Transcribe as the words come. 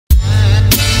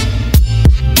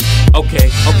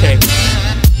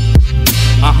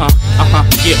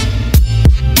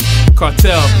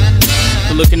Cartel,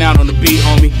 for looking out on the beat,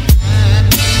 homie.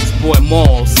 It's boy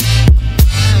Malls.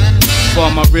 For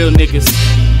all my real niggas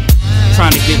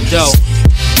trying to get dough.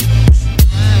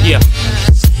 Yeah.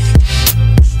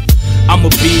 I'ma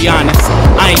be honest,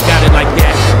 I ain't got it like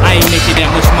that. I ain't making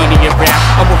that much money in rap.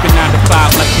 I work a 9 to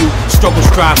 5 like you, struggle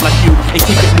strive like you, and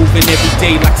keep it moving every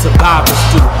day like survivors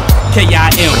do.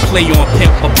 K.I.M. play on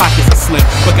pimp, my pockets are slim,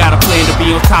 but got a plan to be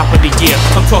on top of the year.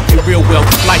 I'm talking real wealth,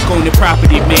 like owning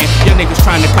property, man. Young niggas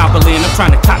trying to cop a land, I'm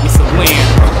trying to cop me some land.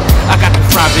 I got to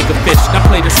fry bigger fish, now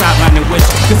play the sideline and wish.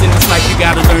 Cause in this life you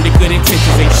gotta learn that good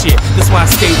intentions ain't shit. That's why I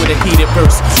stay with a heated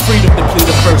verse, freedom to play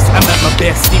the first. I'm at my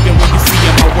best, even when you see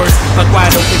I'm my worst. Like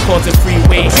wide open causing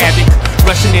freeway havoc,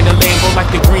 rushing in a Lambo like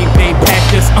the Green Bay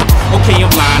Packers. Okay,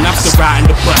 I'm lying, I'm still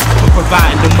riding the bus, but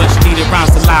providing the much needed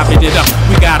rhymes to liven it up.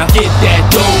 We gotta get that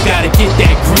dough, gotta get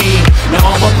that green.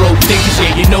 Now all my broke niggas,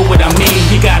 yeah, you know what I mean.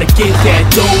 You gotta get that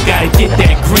dough, gotta get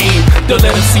that green. Don't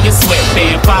let them see your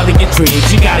sweatband, follow your dreams.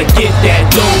 You gotta get that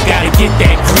dough, gotta get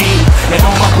that green. And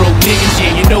all my broke niggas,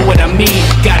 yeah, you know what I mean.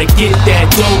 Gotta get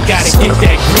that dough, gotta get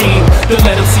that green. Don't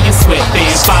let them see your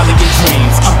sweatband, follow your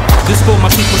dreams. This for my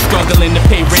people struggling to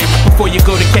pay rent. Before you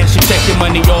go to cash, you check your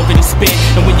money already spent.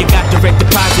 And when you got direct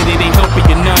deposit, it ain't helping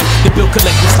you none. The bill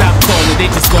collectors stop calling, they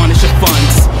just garnish your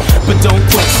funds. But don't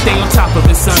quit, stay on top of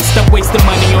it, son. Stop wasting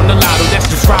money on the lotto, that's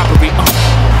just robbery.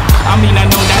 I mean, I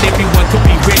know not everyone could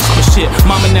be rich, but shit,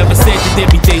 mama never said that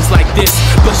there'd be days like this.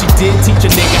 But she did teach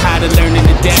a nigga how to learn and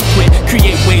adapt quick.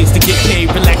 Create ways to get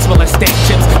paid, relax while I stack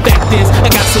chips. Fact is, I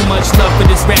got so much love for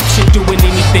this rap shit. Doing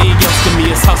anything else to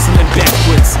me is hustling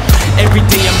backwards. Every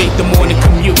day I make the morning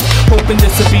commute, hoping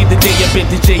this will be the day I bet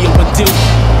the jail would do.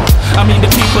 I mean,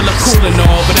 the people are cool and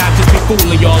all, but I just be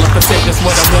fooling y'all if I said that's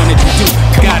what I wanted to do.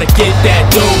 Gotta get that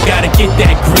dough, gotta get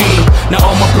that green. Now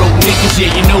all my broke niggas,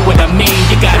 yeah, you know what I mean.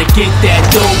 You gotta get that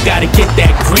dough, gotta get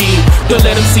that green. Don't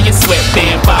let them see your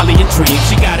sweatband, follow your dreams.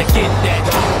 You gotta get that.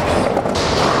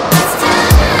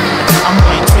 I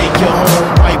might take you home,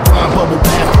 white wine, bubble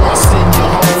bath, before I send you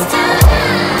home.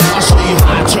 I'll show you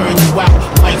how I turn you out.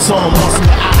 Lights on, lost in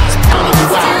your eyes, pounding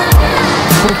you out.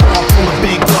 Before I pull the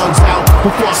big guns out,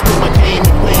 before I spit my game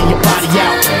and wear your body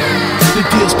out. The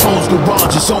deal's closed,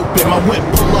 garage is open, my whip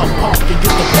pull up, park and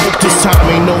get the boat. This time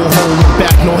ain't no holding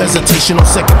back, no hesitation, no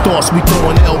second thoughts. We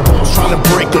throwing elbows, trying to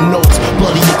break the notes.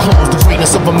 Bloody your clothes, the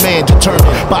greatness of a man determined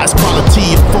by his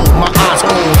quality of food. My eyes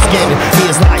old, scanning,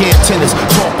 ears like antennas,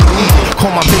 talking needed.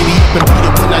 Call my baby up and beat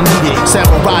it when I need it.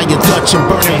 Samurai or Dutch and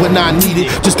burn it when I need it.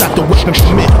 Just got the weapon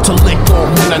permit to lick on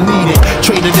when I need it.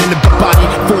 Traded in the body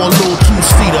for a little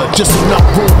two-seater, just enough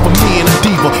room for me and a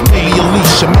diva. Maybe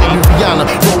Alicia, maybe Rihanna,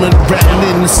 rolling around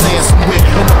in the sand somewhere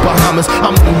in the Bahamas.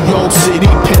 I'm in New York City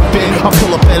pimpin'. I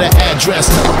pull up at an address,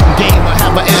 telephone game. I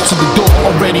have her answer the door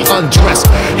already undressed.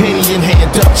 Henny in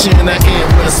hand, Dutch in the air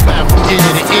with a smile from ear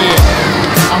to ear.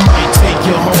 I might take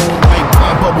you home, white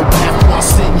wine, bubble bath, before I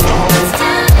send you home.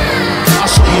 I'll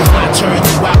show you how I turn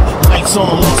you out. Lights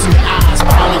on, lost in your eyes,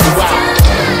 pounding you out.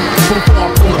 Before I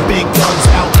pull the big guns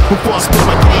out, before I spit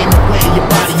my game and wear your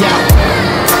body out.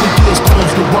 The deal's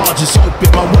closed, garage is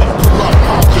open, my whip pull up,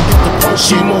 park and get the post.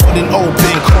 She more than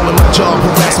open, calling my job,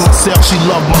 harass myself. She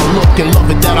love my look and love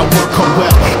it that I work her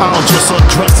well. I don't just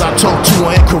undress, I talk to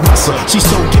her and caress her. She's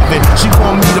so giving, she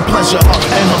want me to pleasure her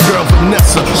and her girl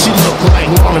Vanessa. She look like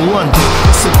Lauren London.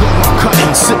 It's a good one,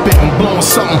 cutting, sipping and blowing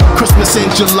something. Christmas in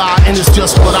July and it's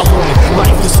just what I wanted.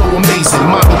 Life is so amazing,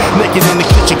 mommy naked in the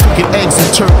kitchen, cooking eggs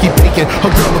and turkey bacon. Her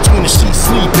girl between the sheets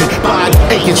sleeping, body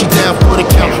aching. She down for the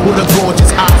count with her gorgeous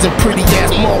eyes and pretty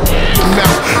ass mouth.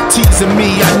 Teasing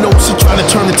me, I know she trying to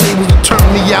turn the tables and turn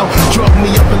me out. Drug me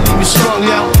up and leave me strung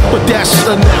out, but that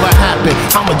shit'll never happen.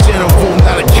 I'm a general,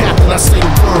 not a captain. I say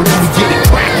the word and we get it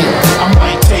cracking. I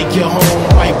might take you home,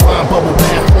 white wine, bubble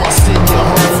bath, before I send you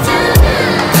home.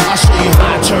 I'll show you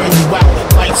how I turn you out.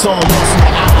 Lights on, lost in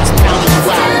your eyes, pounding you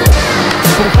out.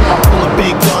 Before I pull the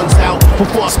big guns out,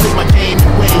 before I spit my game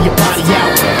and wear your body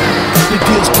out. The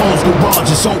deal's closed,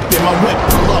 garage is open, my whip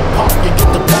pull up, park and get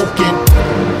the poking.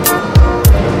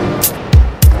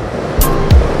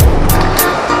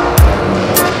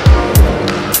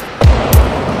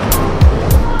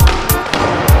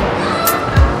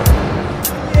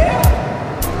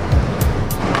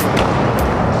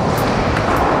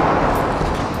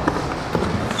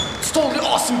 It's totally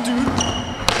awesome, dude.